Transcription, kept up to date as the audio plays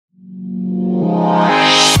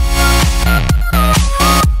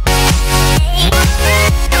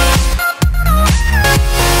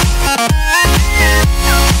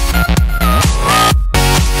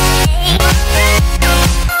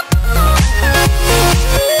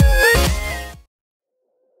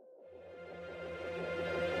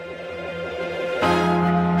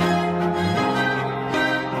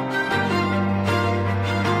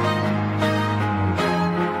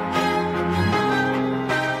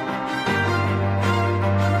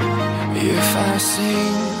I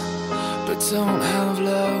sing but don't have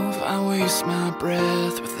love, I waste my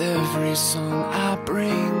breath with every song I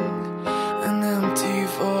bring. An empty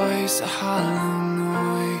voice, a hollow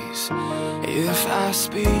noise. If I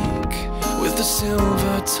speak with a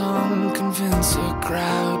silver tongue, convince a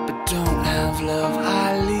crowd but don't have love,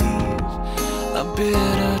 I leave a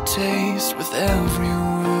bitter taste with every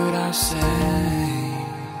word I say.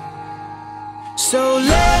 So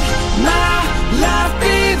let my life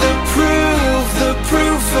be the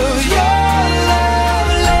proof of your love.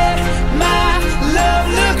 Let my love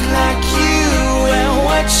look like you and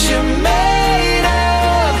what you're made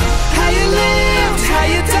of. How you lived, how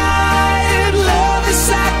you died, love is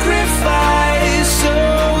sacrifice. So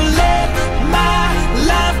let my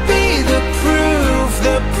life be the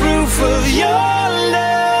proof of your love.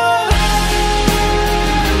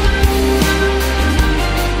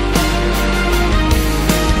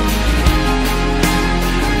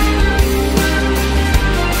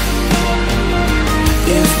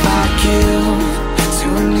 If I give to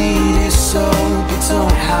a needy soul but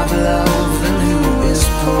don't have love, then who is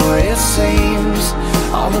poor? It seems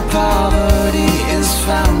all the poverty is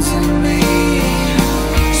found in